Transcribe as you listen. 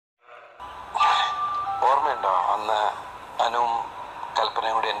ഓർമ്മയുണ്ടോ അന്ന് അനുവും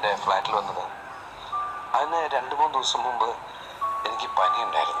കൽപ്പനയും കൂടി എൻ്റെ ഫ്ലാറ്റിൽ വന്നത്? അതിന് 2-3 ദിവസം മുമ്പ് എനിക്ക്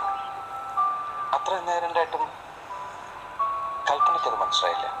പനിയുണ്ടായിരുന്നു. അത്രയും നേരം ഉണ്ടായിട്ടും കൽപ്പനയ്ക്കത്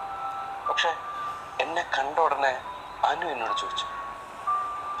മനസ്സിലായില്ല. പക്ഷെ എന്നെ കണ്ട ഉടനെ അനു എന്നോട് ചോദിച്ചു,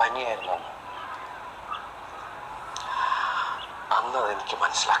 പനിയായിരുന്നു അന്ന്. അതെനിക്ക്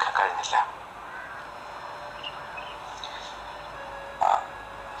മനസ്സിലാക്കാൻ കഴിഞ്ഞില്ല.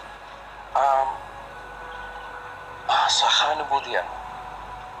 സഹാനുഭൂതിയാണ്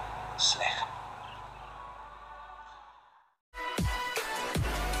സ്നേഹം.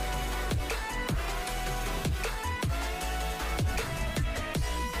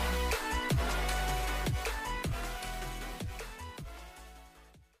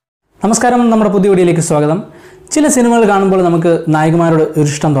 നമസ്കാരം, നമ്മുടെ പുതിയ വീഡിയോയിലേക്ക് സ്വാഗതം. ചില സിനിമകൾ കാണുമ്പോൾ നമുക്ക് നായകന്മാരോട് ഒരു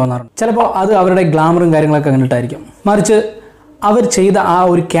ഇഷ്ടം തോന്നാറുണ്ട്. ചിലപ്പോൾ അത് അവരുടെ ഗ്ലാമറും കാര്യങ്ങളൊക്കെ കണ്ടിട്ടായിരിക്കും. മറിച്ച് അവർ ചെയ്ത ആ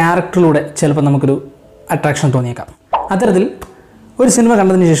ഒരു ക്യാരക്ടറിലൂടെ ചിലപ്പോൾ നമുക്കൊരു അട്രാക്ഷൻ തോന്നിയേക്കാം. അത്തരത്തിൽ ഒരു സിനിമ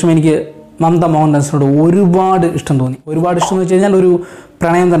കണ്ടതിന് ശേഷം എനിക്ക് മമത മോഹൻദാസിനോട് ഒരുപാട് ഇഷ്ടം തോന്നി. ഒരുപാട് ഇഷ്ടം എന്ന് വെച്ച് കഴിഞ്ഞാൽ ഒരു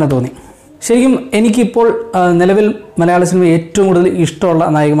പ്രണയം തന്നെ തോന്നി. ശരിക്കും എനിക്കിപ്പോൾ നിലവിൽ മലയാള സിനിമ ഏറ്റവും കൂടുതൽ ഇഷ്ടമുള്ള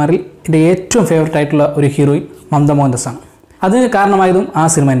നായകന്മാരിൽ എൻ്റെ ഏറ്റവും ഫേവററ്റ് ആയിട്ടുള്ള ഒരു ഹീറോയിൻ മമത മോഹൻദാസാണ്. അതിന് കാരണമായതും ആ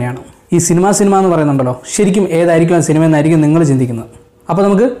സിനിമ തന്നെയാണ്. ഈ സിനിമ എന്ന് പറയുന്നുണ്ടല്ലോ, ശരിക്കും ഏതായിരിക്കും ആ സിനിമ എന്നായിരിക്കും നിങ്ങൾ ചിന്തിക്കുന്നത്. അപ്പോൾ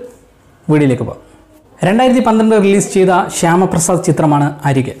നമുക്ക് വീഡിയോയിലേക്ക് പോകാം. 2012 റിലീസ് ചെയ്ത ശ്യാമപ്രസാദ് ചിത്രമാണ്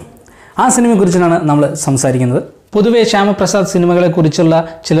അരികെ. ആ സിനിമയെക്കുറിച്ചാണ് നമ്മൾ സംസാരിക്കുന്നത്. പൊതുവേ ശ്യാമപ്രസാദ് സിനിമകളെക്കുറിച്ചുള്ള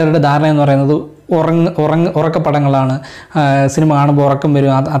ചിലരുടെ ധാരണ എന്ന് പറയുന്നത് ഉറക്കപ്പടങ്ങളാണ്. സിനിമ കാണുമ്പോൾ ഉറക്കം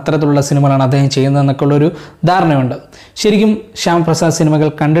വരും, അത്തരത്തിലുള്ള സിനിമകളാണ് അദ്ദേഹം ചെയ്യുന്നതെന്നൊക്കെ ഉള്ളൊരു ധാരണയുണ്ട്. ശരിക്കും ശ്യാമപ്രസാദ്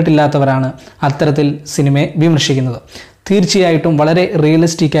സിനിമകൾ കണ്ടിട്ടില്ലാത്തവരാണ് അത്തരത്തിൽ സിനിമയെ വിമർശിക്കുന്നത്. തീർച്ചയായിട്ടും വളരെ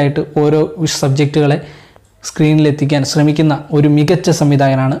റിയലിസ്റ്റിക് ആയിട്ട് ഓരോ സബ്ജക്റ്റുകളെ സ്ക്രീനിലെത്തിക്കാൻ ശ്രമിക്കുന്ന ഒരു മികച്ച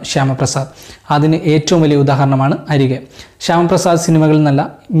സംവിധായകനാണ് ശ്യാമപ്രസാദ്. അതിന് ഏറ്റവും വലിയ ഉദാഹരണമാണ് അരികെ. ശ്യാമപ്രസാദ് സിനിമകളിൽ നിന്നല്ല,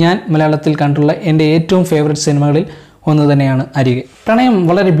 ഞാൻ മലയാളത്തിൽ കണ്ടുള്ള എൻ്റെ ഏറ്റവും ഫേവററ്റ് സിനിമകളിൽ ഒന്ന് തന്നെയാണ് അരികെ. പ്രണയം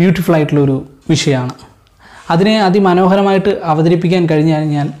വളരെ ബ്യൂട്ടിഫുൾ ആയിട്ടുള്ളൊരു വിഷയമാണ്. അതിനെ അതിമനോഹരമായിട്ട് അവതരിപ്പിക്കാൻ കഴിഞ്ഞു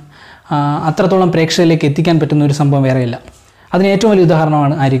കഴിഞ്ഞാൽ അത്രത്തോളം പ്രേക്ഷകരിലേക്ക് എത്തിക്കാൻ പറ്റുന്ന ഒരു സംഭവം വേറെയില്ല. അതിന് ഏറ്റവും വലിയ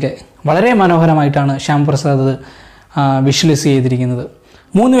ഉദാഹരണമാണ് അരികെ. വളരെ മനോഹരമായിട്ടാണ് ശ്യാമപ്രസാദ് അത് വിഷ്വലൈസ് ചെയ്തിരിക്കുന്നത്.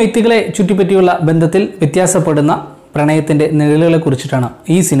 3 വ്യക്തികളെ ചുറ്റിപ്പറ്റിയുള്ള ബന്ധത്തിൽ വ്യത്യാസപ്പെടുന്ന പ്രണയത്തിൻ്റെ നിഴലുകളെ കുറിച്ചിട്ടാണ്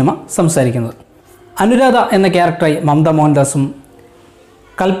ഈ സിനിമ സംസാരിക്കുന്നത്. അനുരാധ എന്ന ക്യാരക്ടറായി മമത മോഹൻദാസും,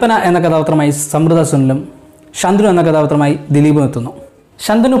 കൽപ്പന എന്ന കഥാപാത്രമായി സമൃദ്ധ സുനിലും, ശന്തനു എന്ന കഥാപാത്രമായി ദിലീപും എത്തുന്നു.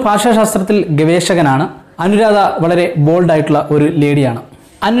 ശന്തനു ഭാഷാശാസ്ത്രത്തിൽ ഗവേഷകനാണ്. അനുരാധ വളരെ ബോൾഡായിട്ടുള്ള ഒരു ലേഡിയാണ്.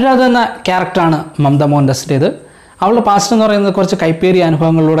 അനുരാധ എന്ന ക്യാരക്ടറാണ് മമത മോഹൻദാസിൻ്റേത്. അവളുടെ പാസ്റ്റ് എന്ന് പറയുന്നത് കുറച്ച് കൈപ്പേറിയ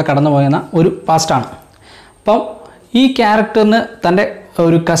അനുഭവങ്ങളിലൂടെ കടന്നു പോകുന്ന ഒരു പാസ്റ്റാണ്. അപ്പം ഈ ക്യാരക്ടറിന് തൻ്റെ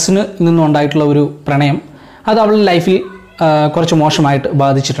ഒരു കസിന് നിന്നുണ്ടായിട്ടുള്ള ഒരു പ്രണയം അത് അവളുടെ ലൈഫിൽ കുറച്ച് മോശമായിട്ട്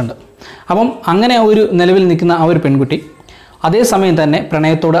ബാധിച്ചിട്ടുണ്ട്. അപ്പം അങ്ങനെ ഒരു നിലവിൽ നിൽക്കുന്ന ആ ഒരു പെൺകുട്ടി അതേസമയം തന്നെ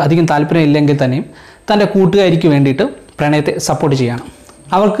പ്രണയത്തോട് അധികം താല്പര്യമില്ലെങ്കിൽ തന്നെയും തൻ്റെ കൂട്ടുകാരിക്ക് വേണ്ടിയിട്ട് പ്രണയത്തെ സപ്പോർട്ട് ചെയ്യുകയാണ്.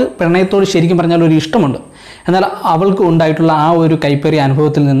 അവൾക്ക് പ്രണയത്തോട് ശരിക്കും പറഞ്ഞാൽ ഒരു ഇഷ്ടമുണ്ട്. എന്നാൽ അവൾക്ക് ഉണ്ടായിട്ടുള്ള ആ ഒരു കൈപ്പേറിയ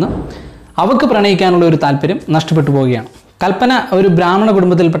അനുഭവത്തിൽ നിന്ന് അവൾക്ക് പ്രണയിക്കാനുള്ള ഒരു താല്പര്യം നഷ്ടപ്പെട്ടു പോവുകയാണ്. കൽപ്പന ഒരു ബ്രാഹ്മണ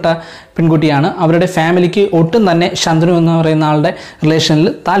കുടുംബത്തിൽപ്പെട്ട പെൺകുട്ടിയാണ്. അവരുടെ ഫാമിലിക്ക് ഒട്ടും തന്നെ ശന്തനു എന്ന് പറയുന്ന ആളുടെ റിലേഷനിൽ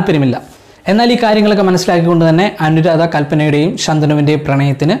താല്പര്യമില്ല. എന്നാൽ ഈ കാര്യങ്ങളൊക്കെ മനസ്സിലാക്കിക്കൊണ്ട് തന്നെ അനുരാധ കൽപ്പനയുടെയും ശന്തനുവിൻ്റെയും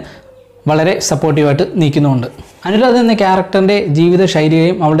പ്രണയത്തിന് വളരെ സപ്പോർട്ടീവായിട്ട് നിൽക്കുന്നുമുണ്ട്. അനുരാധ എന്ന ക്യാരക്ടറിൻ്റെ ജീവിത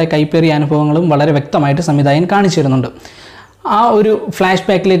ശൈലിയെയും അവളുടെ കൈപ്പേറിയ അനുഭവങ്ങളും വളരെ വ്യക്തമായിട്ട് സംവിധായകൻ കാണിച്ചു തരുന്നുണ്ട്. ആ ഒരു ഫ്ലാഷ്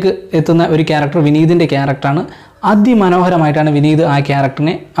ബാക്കിലേക്ക് എത്തുന്ന ഒരു ക്യാരക്ടർ വിനീതിൻ്റെ ക്യാരക്ടറാണ്. അതിമനോഹരമായിട്ടാണ് വിനീത് ആ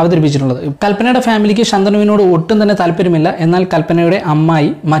ക്യാരക്ടറിനെ അവതരിപ്പിച്ചിട്ടുള്ളത്. കൽപ്പനയുടെ ഫാമിലിക്ക് ശന്തനുവിനോട് ഒട്ടും തന്നെ താല്പര്യമില്ല. എന്നാൽ കൽപ്പനയുടെ അമ്മായി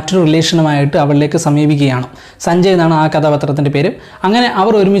മറ്റൊരു റിലേഷനുമായിട്ട് അവളിലേക്ക് സമീപിക്കുകയാണ്. സഞ്ജയ് എന്നാണ് ആ കഥാപാത്രത്തിൻ്റെ പേര്. അങ്ങനെ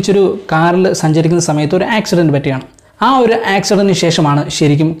അവർ ഒരുമിച്ചൊരു കാറിൽ സഞ്ചരിക്കുന്ന സമയത്ത് ഒരു ആക്സിഡൻറ്റ് പറ്റിയാണ്. ആ ഒരു ആക്സിഡൻറ്റിന് ശേഷമാണ്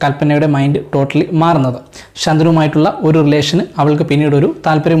ശരിക്കും കൽപ്പനയുടെ മൈൻഡ് ടോട്ടലി മാറുന്നത്. ശന്തനുവുമായിട്ടുള്ള ഒരു റിലേഷന് അവൾക്ക് പിന്നീട് ഒരു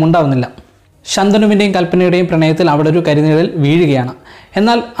താല്പര്യമുണ്ടാവുന്നില്ല. ശന്തനുവിൻ്റെയും കൽപ്പനയുടെയും പ്രണയത്തിൽ അവിടെ ഒരു കരിനിഴൽ വീഴുകയാണ്.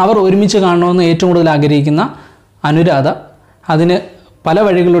 എന്നാൽ അവർ ഒരുമിച്ച് കാണണമെന്ന് ഏറ്റവും കൂടുതൽ ആഗ്രഹിക്കുന്ന അനുരാധ അതിന് പല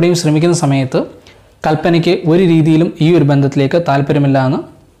വഴികളുടെയും ശ്രമിക്കുന്ന സമയത്ത് കൽപ്പനയ്ക്ക് ഒരു രീതിയിലും ഈ ഒരു ബന്ധത്തിലേക്ക് താല്പര്യമില്ല എന്ന്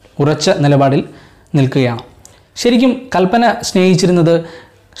ഉറച്ച നിലപാടിൽ നിൽക്കുകയാണ്. ശരിക്കും കൽപ്പന സ്നേഹിച്ചിരുന്നത്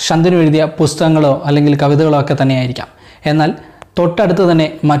ശന്തനു എഴുതിയ പുസ്തകങ്ങളോ അല്ലെങ്കിൽ കവിതകളോ ഒക്കെ തന്നെയായിരിക്കാം. എന്നാൽ തൊട്ടടുത്ത് തന്നെ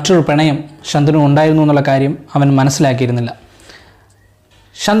മറ്റൊരു പ്രണയം ശന്തനു ഉണ്ടായിരുന്നു എന്നുള്ള കാര്യം അവൻ മനസ്സിലാക്കിയിരുന്നില്ല.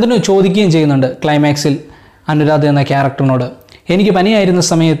 ശന്തനു ചോദിക്കുകയും ചെയ്യുന്നുണ്ട് ക്ലൈമാക്സിൽ അനുരാധ എന്ന ക്യാരക്ടറിനോട്, എനിക്ക് പനിയായിരുന്ന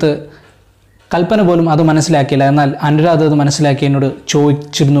സമയത്ത് കൽപ്പന പോലും അത് മനസ്സിലാക്കിയില്ല, എന്നാൽ അനുരാധ അത് മനസ്സിലാക്കി എന്നോട്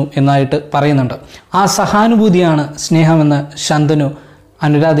ചോദിച്ചിരുന്നു എന്നായിട്ട് പറയുന്നുണ്ട്. ആ സഹാനുഭൂതിയാണ് സ്നേഹമെന്ന് ശന്തനു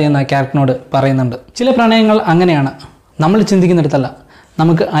അനുരാധ എന്ന ക്യാരക്ടറിനോട് പറയുന്നുണ്ട്. ചില പ്രണയങ്ങൾ അങ്ങനെയാണ്, നമ്മൾ ചിന്തിക്കുന്നിടത്തല്ല.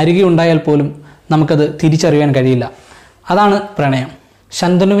 നമുക്ക് അരികെ ഉണ്ടായാൽ പോലും നമുക്കത് തിരിച്ചറിയാൻ കഴിയില്ല. അതാണ് പ്രണയം.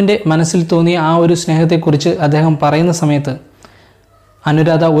 ശന്തനുവിൻ്റെ മനസ്സിൽ തോന്നിയ ആ ഒരു സ്നേഹത്തെക്കുറിച്ച് അദ്ദേഹം പറയുന്ന സമയത്ത്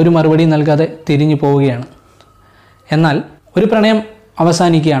അനുരാധ ഒരു മറുപടി നൽകാതെ തിരിഞ്ഞു പോവുകയാണ്. എന്നാൽ ഒരു പ്രണയം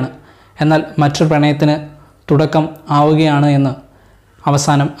അവസാനിക്കുകയാണ്, എന്നാൽ മറ്റൊരു പ്രണയത്തിന് തുടക്കം ആവുകയാണ് എന്ന്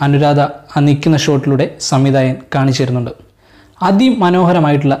അവസാനം അനുരാധ ആ നിൽക്കുന്ന ഷോട്ടിലൂടെ സംവിധായകൻ കാണിച്ചു തരുന്നുണ്ട്.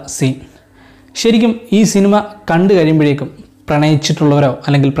 അതിമനോഹരമായിട്ടുള്ള സീൻ. ശരിക്കും ഈ സിനിമ കണ്ടു കഴിയുമ്പോഴേക്കും പ്രണയിച്ചിട്ടുള്ളവരോ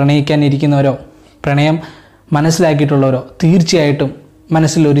അല്ലെങ്കിൽ പ്രണയിക്കാനിരിക്കുന്നവരോ പ്രണയം മനസ്സിലാക്കിയിട്ടുള്ളവരോ തീർച്ചയായിട്ടും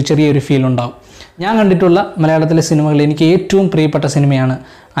മനസ്സിൽ ഒരു ചെറിയൊരു ഫീൽ ഉണ്ടാവും. ഞാൻ കണ്ടിട്ടുള്ള മലയാളത്തിലെ സിനിമകളിൽ എനിക്ക് ഏറ്റവും പ്രിയപ്പെട്ട സിനിമയാണ്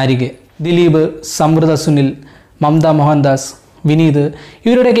അരികെ. ദിലീപ്, സമൃദ്ധ സുനിൽ, മമത മോഹൻദാസ്, വിനീത്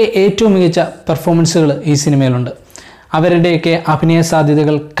ഇവരുടെയൊക്കെ ഏറ്റവും മികച്ച പെർഫോമൻസുകൾ ഈ സിനിമയിലുണ്ട്. അവരുടെയൊക്കെ അഭിനയ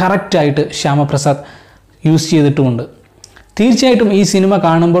സാധ്യതകൾ കറക്റ്റായിട്ട് ശ്യാമപ്രസാദ് യൂസ് ചെയ്തിട്ടുമുണ്ട്. തീർച്ചയായിട്ടും ഈ സിനിമ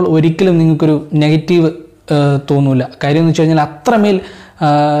കാണുമ്പോൾ ഒരിക്കലും നിങ്ങൾക്കൊരു നെഗറ്റീവ് തോന്നില്ല. കാര്യം എന്ന് വെച്ച് കഴിഞ്ഞാൽ അത്രമേൽ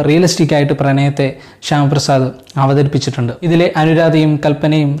റിയലിസ്റ്റിക് ആയിട്ട് പ്രണയത്തെ ശ്യാമപ്രസാദ് അവതരിപ്പിച്ചിട്ടുണ്ട്. ഇതിലെ അനുരാധയും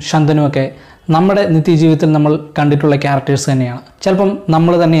കൽപ്പനയും ശന്തനും ഒക്കെ നമ്മുടെ നിത്യജീവിതത്തിൽ നമ്മൾ കണ്ടിട്ടുള്ള ക്യാരക്ടേഴ്സ് തന്നെയാണ്. ചിലപ്പം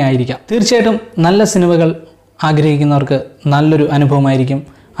നമ്മൾ തന്നെ ആയിരിക്കാം. തീർച്ചയായിട്ടും നല്ല സിനിമകൾ ആഗ്രഹിക്കുന്നവർക്ക് നല്ലൊരു അനുഭവമായിരിക്കും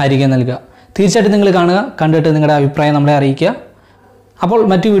അരികെ നൽകുക. തീർച്ചയായിട്ടും നിങ്ങൾ കാണുക, കണ്ടിട്ട് നിങ്ങളുടെ അഭിപ്രായം നമ്മളെ അറിയിക്കുക. അപ്പോൾ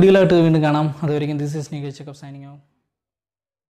മറ്റു വീഡിയോകളായിട്ട് വീണ്ടും കാണാം. അതുവരെയും this is Nikesh checkup signing out.